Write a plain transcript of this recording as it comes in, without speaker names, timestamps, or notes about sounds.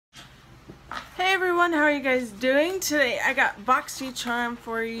everyone, how are you guys doing? Today I got boxycharm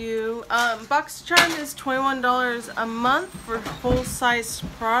for you. Boxycharm is $21 a month for full-size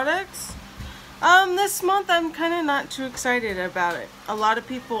products. This month I'm kind of not too excited about it. A lot of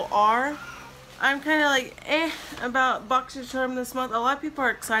people are. I'm kind of like about boxycharm this month. A lot of people are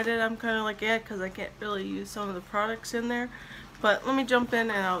excited. I'm kind of like because I can't really use some of the products in there. But let me jump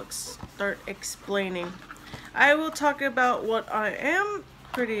in and I'll start explaining. I will talk about what I am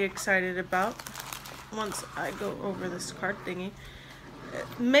pretty excited about once I go over this card thingy.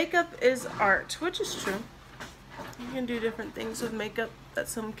 Makeup is art, which is true. You can do different things with makeup that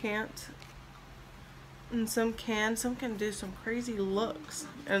some can't. And some can do some crazy looks.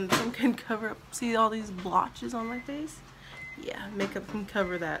 And some can cover up, see all these blotches on my face? Yeah, makeup can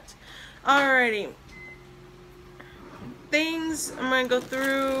cover that. Alrighty. Things I'm going to go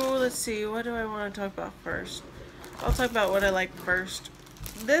through. Let's see, what do I want to talk about first? I'll talk about what I like first.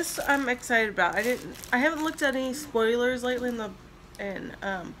 This I'm excited about. I haven't looked at any spoilers lately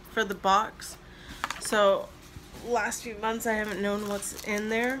for the box. So last few months I haven't known what's in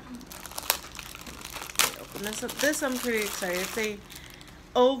there. Open this up. This I'm pretty excited. It's a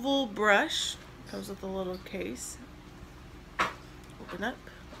oval brush. Comes with a little case. Open up.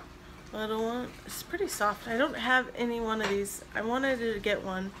 Little one. It's pretty soft. I don't have any one of these. I wanted to get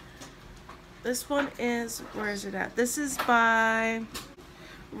one. This one is, where is it at? This is by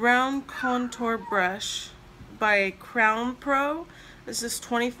Round Contour Brush by Crown Pro. This is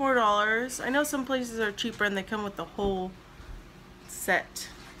 $24. I know some places are cheaper and they come with the whole set,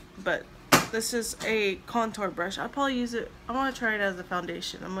 but this is a contour brush. I'll probably use it. I want to try it as a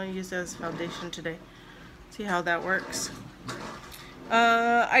foundation. I'm going to use it as a foundation today. See how that works.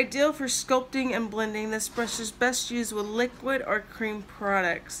 Ideal for sculpting and blending. This brush is best used with liquid or cream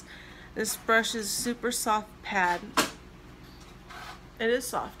products. This brush is super soft pad. It is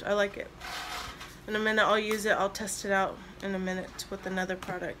soft. I like it. In a minute I'll use it. I'll test it out in a minute with another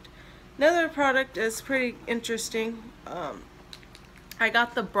product. Another product is pretty interesting. I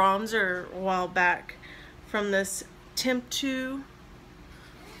got the bronzer a while back from this Temp2.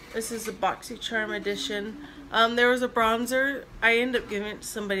 This is the boxycharm edition. There was a bronzer. I ended up giving it to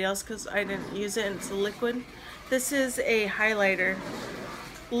somebody else because I didn't use it and it's a liquid. This is a highlighter.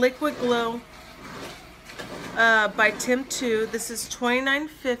 Liquid Glow by Temp2. This is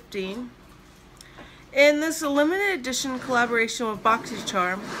 $29.50. In this limited edition collaboration with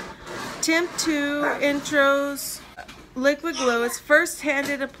boxycharm, Temp2 intros Liquid Glow is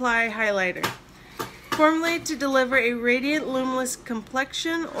first-handed apply highlighter. Formulated to deliver a radiant, luminous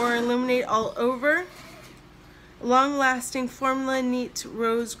complexion or illuminate all over. Long-lasting formula, neat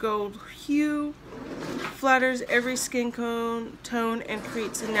rose gold hue. Flatters every skin tone and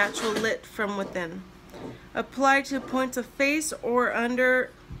creates a natural lit from within. Apply to points of face or under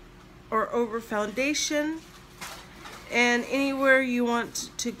or over foundation and anywhere you want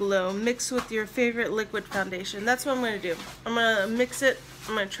to glow. Mix with your favorite liquid foundation. That's what I'm going to do. I'm going to mix it.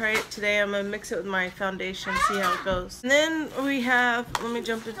 I'm going to try it today. I'm going to mix it with my foundation, see how it goes. And then we have, let me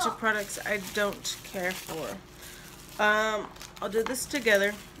jump into products I don't care for. I'll do this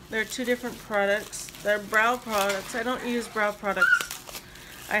together. There are two different products. They're brow products. I don't use brow products.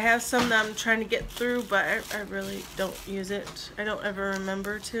 I have some that I'm trying to get through, but I really don't use it. I don't ever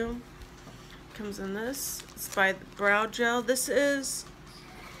remember to. Comes in this. It's by the Brow Gel. This is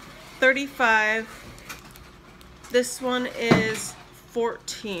 $35. This one is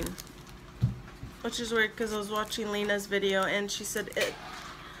 $14. Which is weird because I was watching Lena's video and she said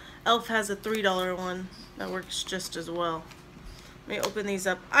Elf has a $3 one that works just as well. Let me open these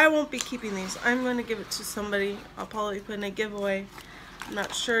up. I won't be keeping these. I'm going to give it to somebody. I'll probably put in a giveaway. I'm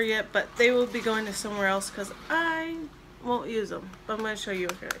not sure yet, but they will be going to somewhere else because I won't use them. But I'm going to show you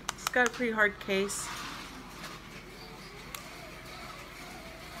here. It's got a pretty hard case.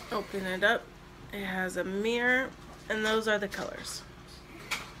 Open it up. It has a mirror, and those are the colors.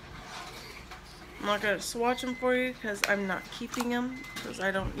 I'm not going to swatch them for you because I'm not keeping them because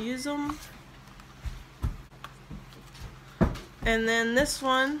I don't use them. And then this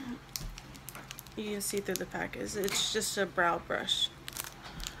one, you can see through the package. It's just a brow brush.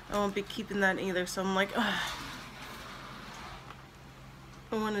 I won't be keeping that either, so I'm like, ugh.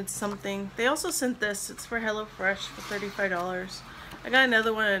 I wanted something. They also sent this. It's for HelloFresh for $35. I got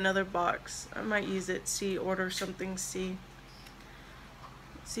another one in another box. I might use it, order something, see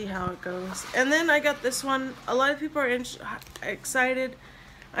how it goes. And then I got this one. A lot of people are excited.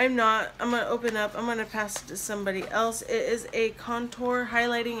 I'm not. I'm going to open up. I'm going to pass it to somebody else. It is a contour,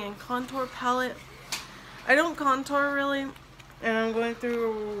 highlighting and contour palette. I don't contour really. And I'm going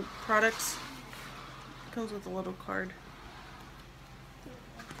through products. It comes with a little card.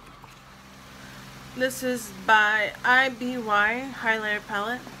 This is by IBY highlighter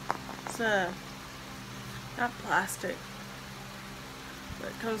palette. It's not plastic, but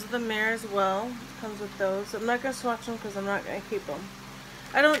it comes with a mirror as well. It comes with those. I'm not going to swatch them because I'm not going to keep them.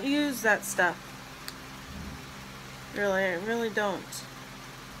 I don't use that stuff. Really, I really don't.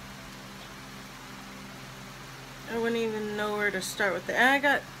 I wouldn't even know where to start with it. And I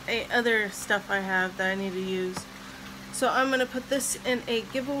got other stuff I have that I need to use. So I'm going to put this in a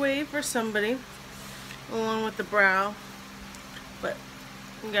giveaway for somebody along with the brow. But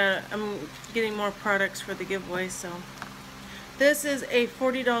I'm getting more products for the giveaway, so. This is a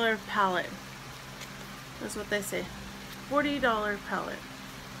 $40 palette. That's what they say. $40 palette.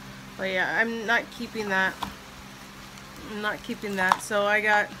 But yeah, I'm not keeping that. I'm not keeping that. So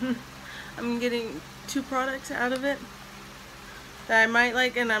I'm getting 2 products out of it that I might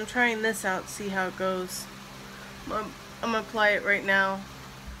like, and I'm trying this out, see how it goes. I'm gonna apply it right now.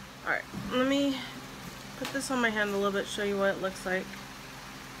 Alright, let me put this on my hand a little bit, show you what it looks like.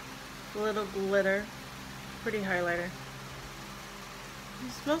 A little glitter. Pretty highlighter.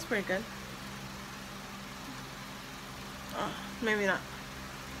 It smells pretty good. Oh, maybe not.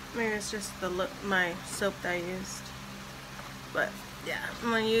 Maybe it's just my soap that I used. But yeah, I'm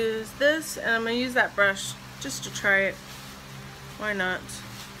going to use this, and I'm going to use that brush just to try it. Why not?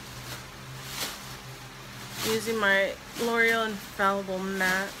 Using my L'Oreal Infallible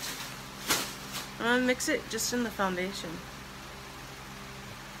Matte. I'm going to mix it just in the foundation.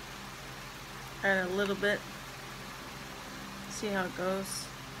 Add a little bit. See how it goes.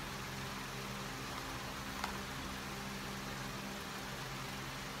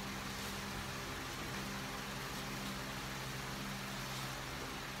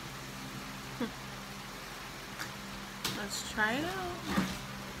 Let's try it out.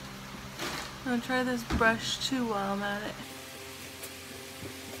 I'm gonna try this brush too while I'm at it.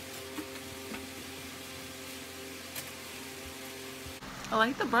 I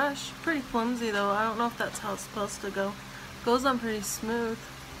like the brush. Pretty flimsy though. I don't know if that's how it's supposed to go. Goes on pretty smooth.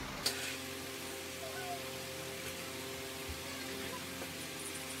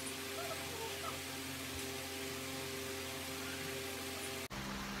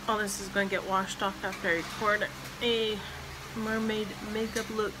 All this is going to get washed off after I record a mermaid makeup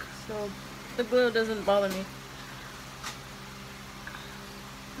look, so the glue doesn't bother me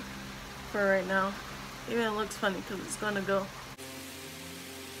for right now. Even it looks funny because it's going to go.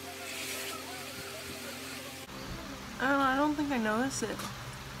 I don't know, I don't think I notice it.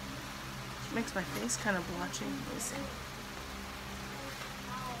 Makes my face kind of blotchy. Let me see.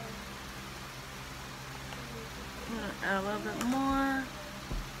 I'm going to add a little bit more.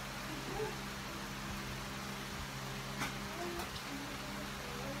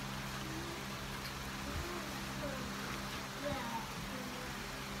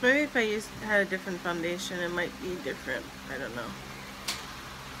 Maybe if I had a different foundation, it might be different. I don't know.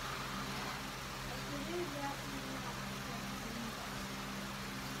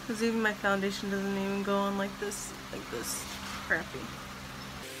 Because even my foundation doesn't even go on like this crappy.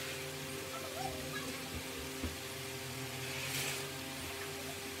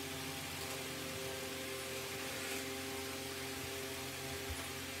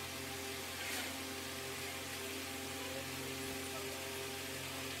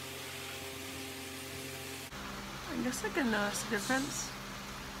 I guess I can notice a difference.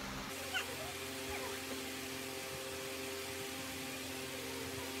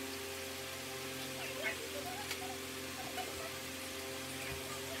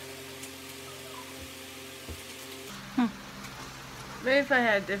 Maybe if I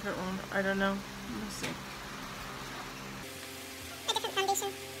had a different one, I don't know. Let me see. A different foundation.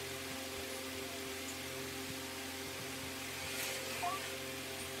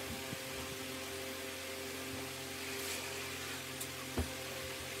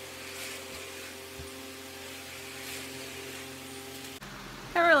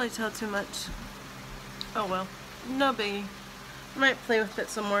 Can't really tell too much. Oh well, no biggie. I might play with it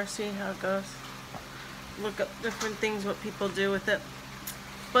some more, see how it goes. Look up different things, what people do with it.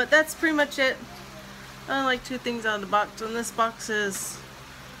 But that's pretty much it. I like 2 things out of the box, and this box is,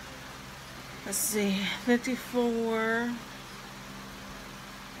 let's see, 54,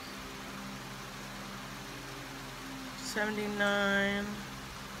 79,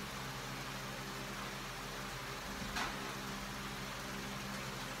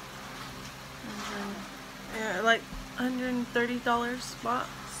 yeah, like $130 box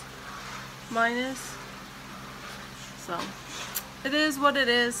minus. So it is what it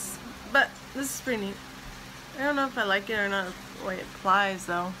is, but this is pretty neat. I don't know if I like it or not the way it applies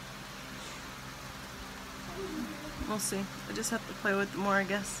though. We'll see. I just have to play with it more, I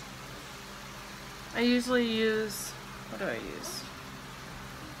guess. I usually use, what do I use?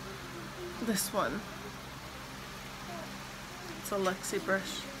 This one. It's a Lexi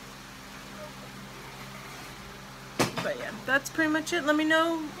brush. But yeah, that's pretty much it. Let me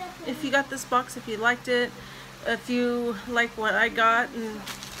know if you got this box, if you liked it, if you like what I got, and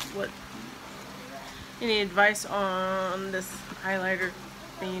what any advice on this highlighter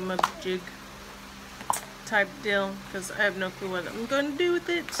thingamajig type deal, because I have no clue what I'm going to do with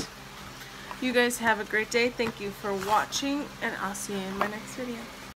it. You guys have a great day. Thank you for watching, and I'll see you in my next video.